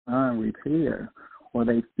beyond repair, or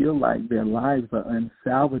they feel like their lives are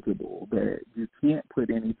unsalvageable, that you can't put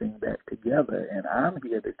anything back together. And I'm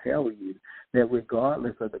here to tell you that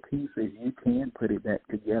regardless of the pieces, you can put it back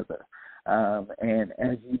together. And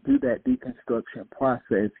as you do that deconstruction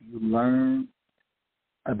process, you learn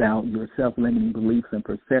about your self-limiting beliefs and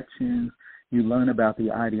perceptions. You learn about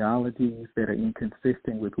the ideologies that are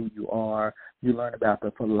inconsistent with who you are. You learn about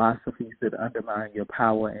the philosophies that undermine your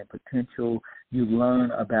power and potential. You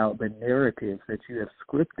learn about the narratives that you have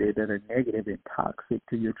scripted that are negative and toxic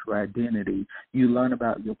to your true identity. You learn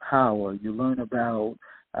about your power. You learn about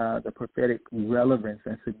the prophetic relevance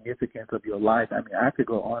and significance of your life. I mean, I could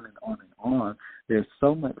go on and on and on. There's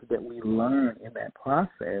so much that we learn in that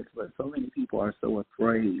process, but so many people are so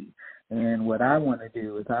afraid. And what I want to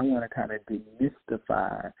do is I want to kind of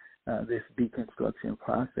demystify this deconstruction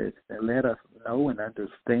process and let us know and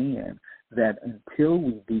understand that until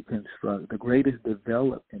we deconstruct, the greatest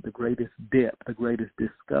development, the greatest depth, the greatest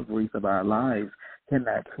discoveries of our lives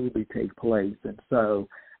cannot truly take place. And so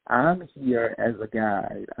I'm here as a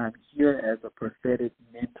guide. I'm here as a prophetic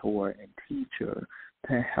mentor and teacher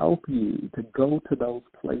to help you to go to those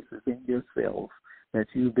places in yourself that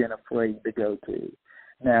you've been afraid to go to.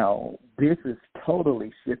 Now, this is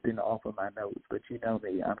totally shifting off of my notes, but you know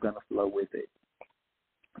me, I'm going to flow with it.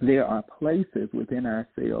 There are places within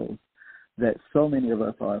ourselves that so many of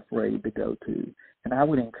us are afraid to go to. And I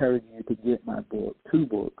would encourage you to get my book, 2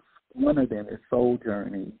 books. One of them is Soul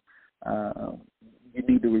Journey. You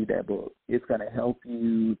need to read that book. It's going to help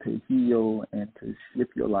you to heal and to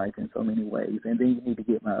shift your life in so many ways. And then you need to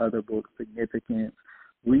get my other book, Significance,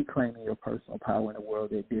 Reclaiming Your Personal Power in a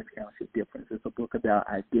World That Discounts Your Difference. It's a book about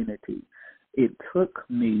identity. It took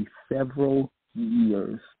me several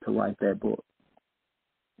years to write that book.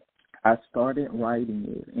 I started writing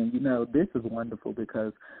it, and, you know, this is wonderful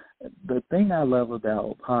because the thing I love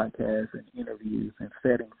about podcasts and interviews and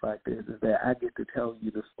settings like this is that I get to tell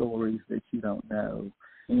you the stories that you don't know.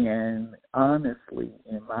 And honestly,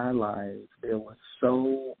 in my life, there were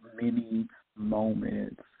so many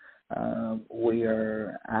moments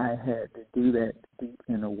where I had to do that deep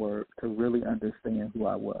inner work to really understand who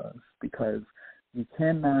I was, because you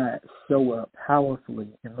cannot show up powerfully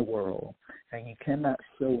in the world, and you cannot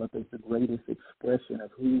show up as the greatest expression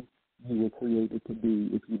of who you were created to be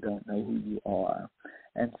if you don't know who you are.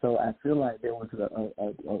 And so I feel like there was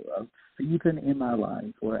a season in my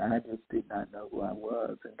life where I just did not know who I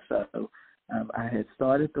was. And so I had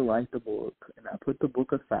started to write the book, and I put the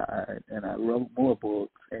book aside, and I wrote more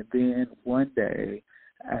books. And then one day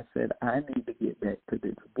I said, I need to get back to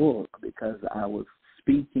this book, because I was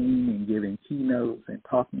speaking and giving keynotes and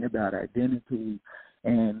talking about identity.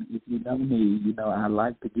 And if you know me, you know I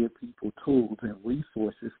like to give people tools and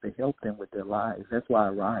resources to help them with their lives. That's why I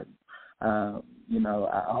write. You know,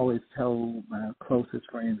 I always tell my closest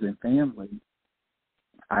friends and family,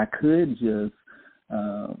 I could just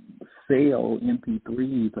sell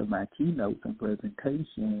MP3s of my keynotes and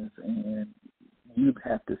presentations, and you'd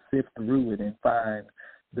have to sift through it and find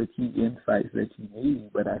the key insights that you need.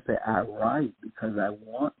 But I say I write because I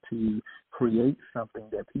want to create something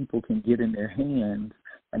that people can get in their hands,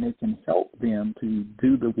 and it can help them to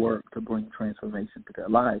do the work to bring transformation to their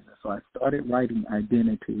lives. And so I started writing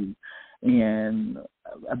Identity, and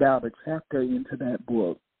about a chapter into that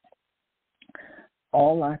book,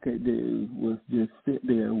 all I could do was just sit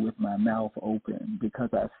there with my mouth open, because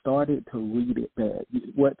I started to read it back.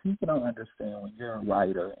 What people don't understand when you're a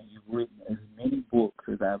writer and you've written as many books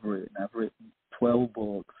as I've written 12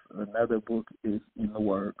 books. Another book is in the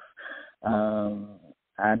works.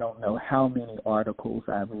 I don't know how many articles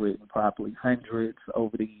I've written, probably hundreds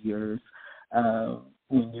over the years.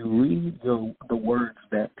 When you read the words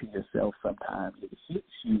back to yourself, sometimes it hits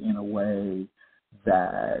you in a way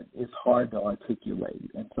that it's hard to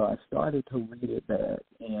articulate. And so I started to read it back,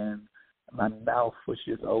 and my mouth was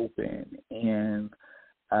just open, and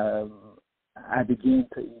I began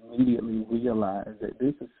to immediately realize that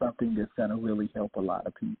this is something that's going to really help a lot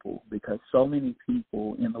of people, because so many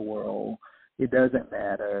people in the world, it doesn't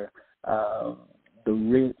matter, the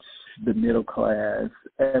rich, the middle class,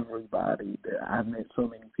 everybody. I've met so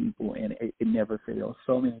many people, and it never fails.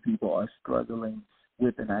 So many people are struggling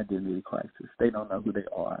with an identity crisis. They don't know who they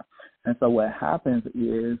are. And so what happens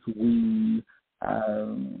is we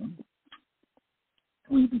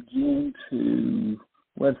begin to,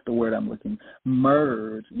 what's the word I'm looking,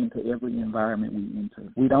 merge into every environment we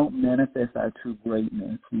enter. We don't manifest our true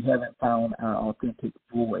greatness. We haven't found our authentic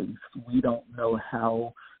voice. We don't know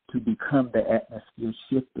how to become the atmosphere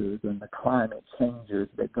shifters and the climate changers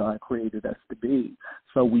that God created us to be.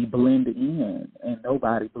 So we blend in, and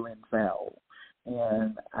nobody blends out.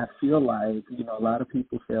 And I feel like, a lot of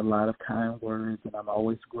people say a lot of kind words, and I'm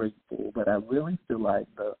always grateful, but I really feel like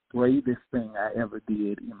the bravest thing I ever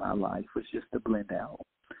did in my life was just to blend out.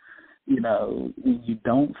 When you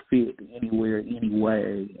don't fit anywhere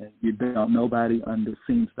anyway, and nobody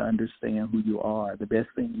seems to understand who you are, the best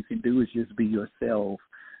thing you can do is just be yourself.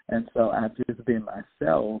 And so I've just been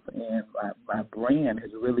myself, and my brand has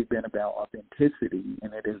really been about authenticity,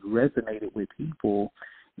 and it has resonated with people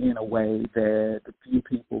in a way that few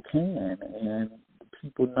people can. And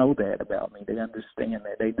people know that about me. They understand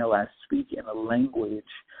that. They know I speak in a language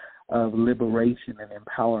of liberation and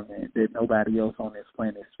empowerment that nobody else on this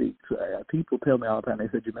planet speaks. People tell me all the time, they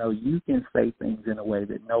say, Jamel, you can say things in a way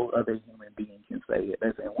that no other human being can say it.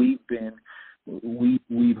 And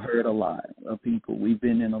we've heard a lot of people. We've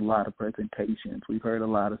been in a lot of presentations. We've heard a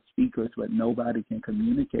lot of speakers, but nobody can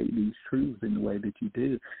communicate these truths in the way that you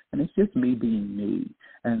do. And it's just me being me.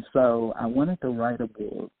 And so I wanted to write a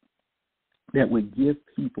book that would give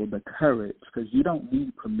people the courage, because you don't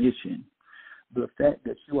need permission. The fact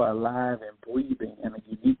that you are alive and breathing in a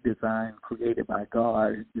unique design created by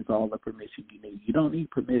God is all the permission you need. You don't need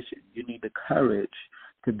permission. You need the courage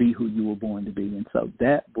to be who you were born to be. And so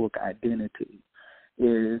that book, Identity,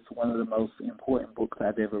 is one of the most important books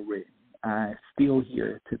I've ever written. I still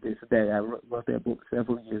hear it to this day. I wrote that book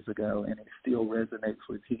several years ago, and it still resonates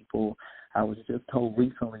with people. I was just told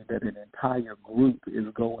recently that an entire group is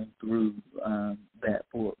going through that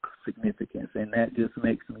book's significance, and that just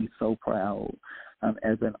makes me so proud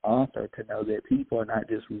as an author to know that people are not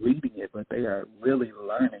just reading it, but they are really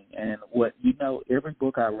learning. And every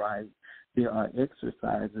book I write, there are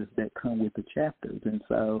exercises that come with the chapters, and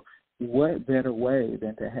so what better way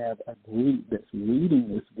than to have a group that's reading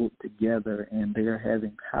this book together, and they're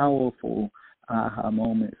having powerful aha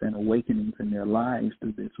moments and awakenings in their lives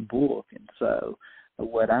through this book. And so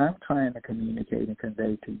what I'm trying to communicate and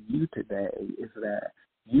convey to you today is that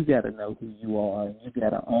you got to know who you are, and you got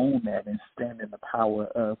to own that and stand in the power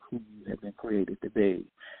of who you have been created to be.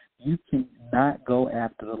 You cannot go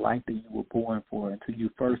after the life that you were born for until you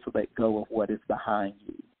first let go of what is behind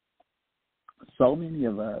you. So many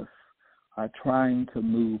of us are trying to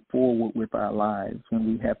move forward with our lives when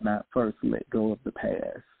we have not first let go of the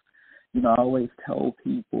past. I always tell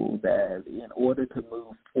people that in order to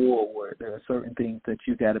move forward, there are certain things that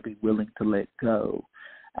you got to be willing to let go.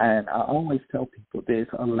 And I always tell people this: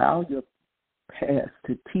 allow your past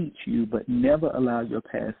to teach you, but never allow your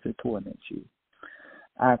past to torment you.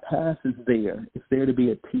 Our past is there. It's there to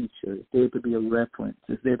be a teacher. It's there to be a reference.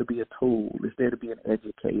 It's there to be a tool. It's there to be an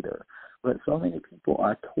educator. But so many people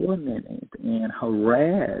are tormented and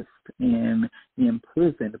harassed and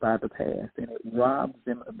imprisoned by the past, and it robs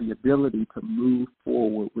them of the ability to move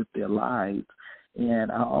forward with their lives.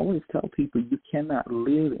 And I always tell people you cannot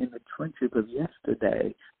live in the trenches of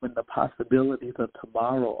yesterday when the possibilities of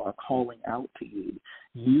tomorrow are calling out to you.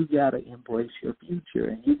 You got to embrace your future,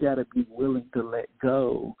 and you got to be willing to let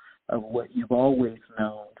go of what you've always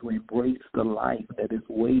known to embrace the life that is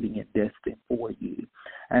waiting and destined for you.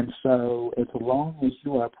 And so as long as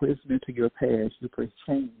you are a prisoner to your past, you can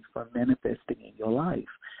change from manifesting in your life.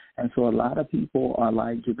 And so a lot of people are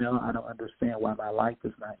like, Jamel, I don't understand why my life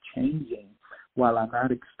is not changing, while I'm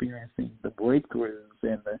not experiencing the breakthroughs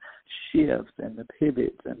and the shifts and the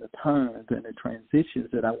pivots and the turns and the transitions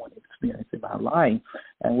that I want to experience in my life.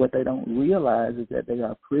 And what they don't realize is that they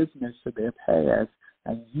are prisoners to their past,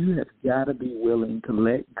 and you have got to be willing to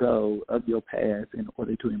let go of your past in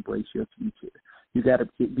order to embrace your future. You got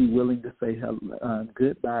to be willing to say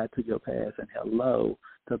goodbye to your past and hello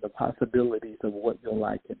to the possibilities of what your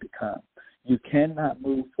life can become. You cannot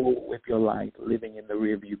move forward with your life living in the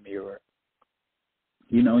rearview mirror.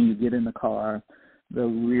 When you get in the car, the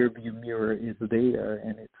rearview mirror is there,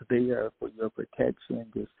 and it's there for your protection,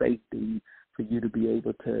 your safety, for you to be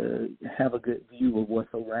able to have a good view of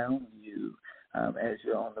what's around you as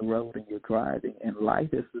you're on the road and you're driving. And life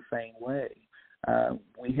is the same way.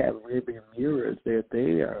 We have rearview mirrors. They're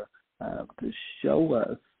there to show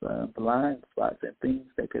us blind spots and things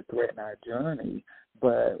that could threaten our journey,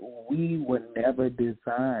 but we were never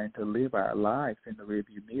designed to live our lives in the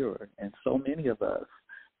rearview mirror. And so many of us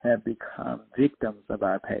have become victims of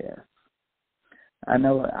our past. I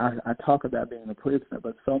know I talk about being a prisoner,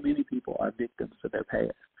 but so many people are victims of their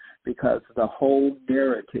past because the whole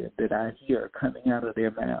narrative that I hear coming out of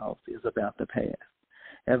their mouths is about the past.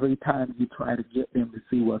 Every time you try to get them to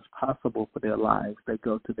see what's possible for their lives, they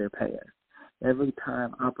go to their past. Every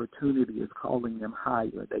time opportunity is calling them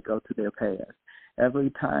higher, they go to their past.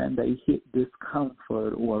 Every time they hit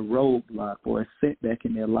discomfort or a roadblock or a setback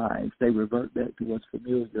in their lives, they revert back to what's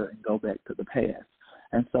familiar and go back to the past.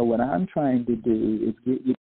 And so what I'm trying to do is get you